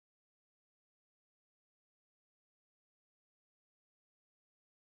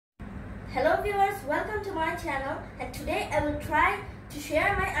Hello viewers, welcome to my channel, and today I will try to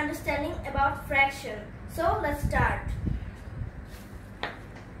share my understanding about fraction. So let's start.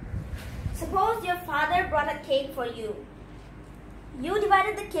 Suppose your father brought a cake for you. You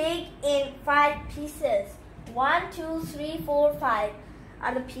divided the cake in 5 pieces. 1, 2, 3, 4, 5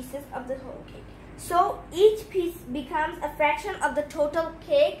 are the pieces of the whole cake. So each piece becomes a fraction of the total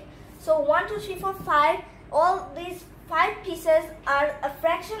cake. So 1, 2, 3, 4, 5, all these 5 pieces are a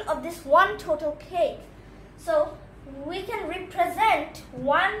fraction of this one total cake. So we can represent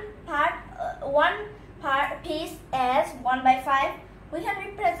one piece as 1 by 5. We can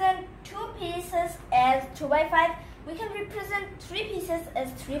represent 2 pieces as 2 by 5. We can represent 3 pieces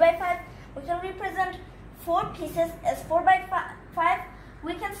as 3 by 5. We can represent 4 pieces as 4 by 5.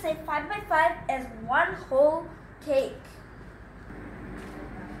 We can say 5 by 5 as one whole cake.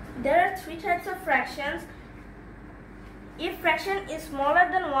 There are 3 types of fractions. If fraction is smaller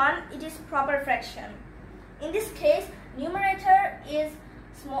than 1, it is proper fraction. In this case, numerator is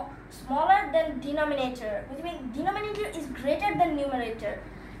smaller than denominator, which means denominator is greater than numerator.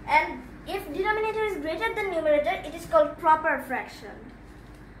 And if denominator is greater than numerator, it is called proper fraction.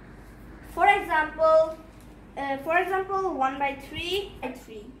 For example, 1 by 3 by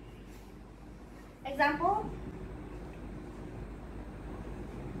 3. Example,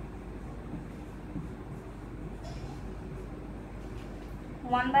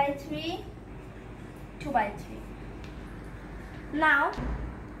 one by 3, 2 by 3. Now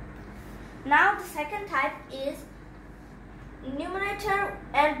the second type is numerator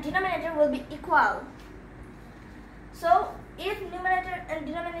and denominator will be equal. So if numerator and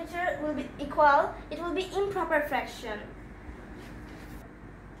denominator will be equal, it will be improper fraction.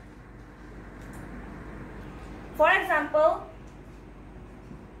 For example,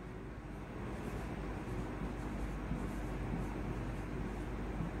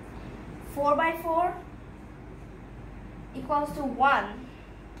 4 by 4 equals to 1,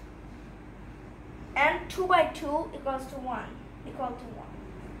 and 2 by 2 equal to 1.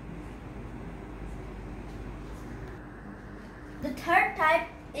 The third type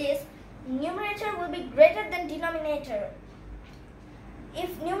is numerator will be greater than denominator.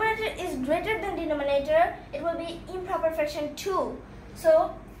 If numerator is greater than denominator, it will be improper fraction too.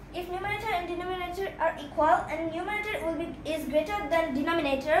 So if numerator and denominator are equal and numerator is greater than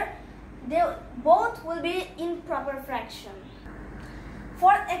denominator, they both will be improper fraction.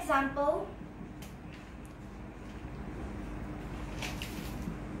 For example,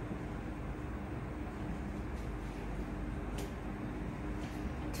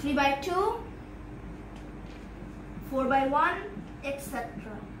 three by 2, 4 by 1, etc.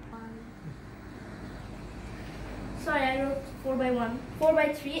 Sorry, I wrote 4 by 1, 4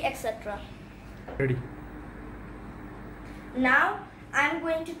 by 3, etc. Ready. Now I'm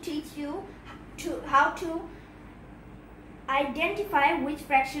going to teach you how to identify which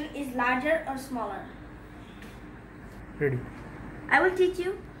fraction is larger or smaller. Ready. I will teach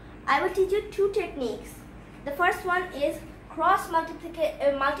you 2 techniques. The first one is cross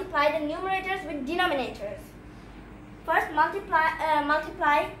multiply the numerators with denominators. First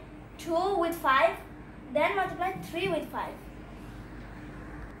multiply 2 with 5, then multiply 3 with 5.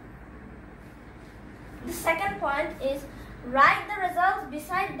 The second point is write the results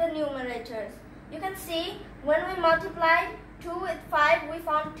beside the numerators. You can see when we multiplied 2 with 5, we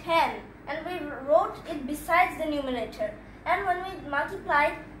found 10, and we wrote it besides the numerator. And when we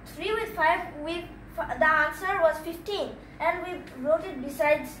multiplied 3 with 5, the answer was 15, and we wrote it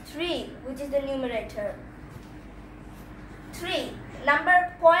besides 3, which is the numerator.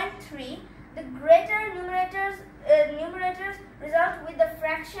 Point 3, the greater numerators result with the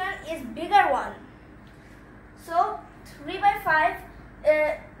fraction is bigger one. So 3 by 5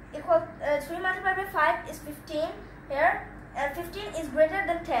 3 multiplied by 5 is 15 here, and 15 is greater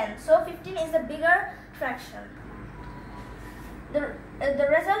than 10. So 15 is the bigger fraction. The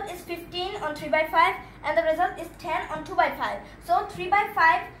result is 15 on 3 by 5, and the result is 10 on 2 by 5. So 3 by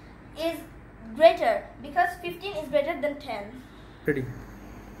 5 is greater because 15 is greater than 10. Ready.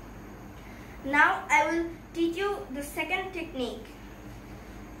 Now I will teach you the second technique.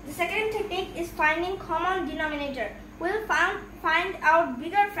 The second technique is finding common denominator. We'll find out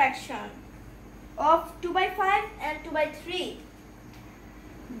bigger fraction of 2 by 5 and 2 by 3.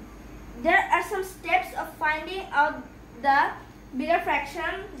 There are some steps of finding out the bigger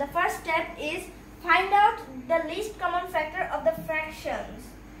fraction. The first step is find out the least common factor of the fractions.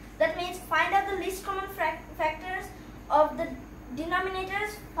 That means find out the least common factors of the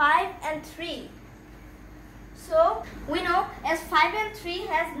denominators 5 and 3. So we know as 5 and 3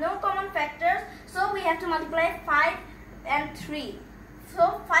 has no common factors, so we have to multiply 5 and 3.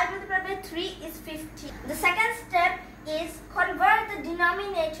 So 5 multiplied by 3 is 15. The second step is convert the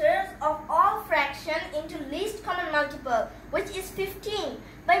denominators of all fractions into least common multiple, which is 15,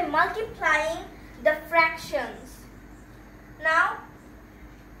 by multiplying the fractions. Now,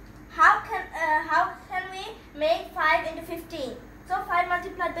 how can we make 5 into 15? So 5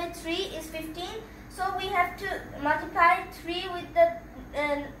 multiplied by 3 is 15. So we have to multiply 3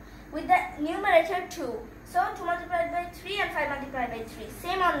 with the numerator 2. So 2 multiplied by 3 and 5 multiplied by 3.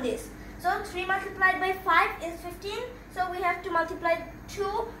 Same on this. So 3 multiplied by 5 is 15. So we have to multiply 2,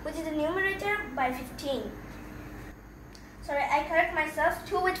 which is the numerator, by 15. Sorry, I correct myself.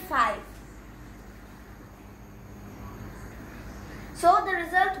 2 with 5. So the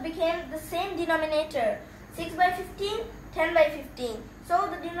result became the same denominator. 6 by 15, 10 by 15. So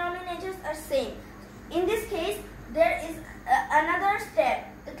the denominators are same. In this case, there is another step.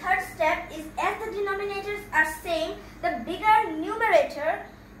 The third step is, as the denominators are same, the bigger numerator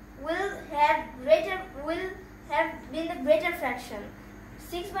will have been the greater fraction.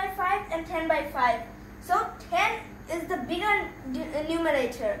 6 by 5 and 10 by 5. So 10 is the bigger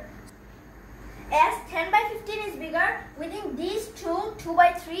numerator. As 10 by 15 is bigger, within these two, 2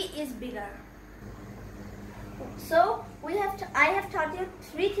 by 3 is bigger. So I have taught you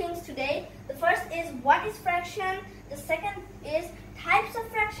 3 things today. The first is what is fraction, the second is types of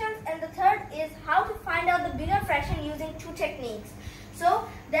fractions, and the third is how to find out the bigger fraction using 2 techniques. So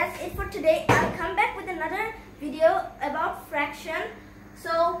that's it for today. I'll come back with another video about fraction.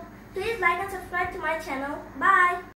 So please like and subscribe to my channel. Bye.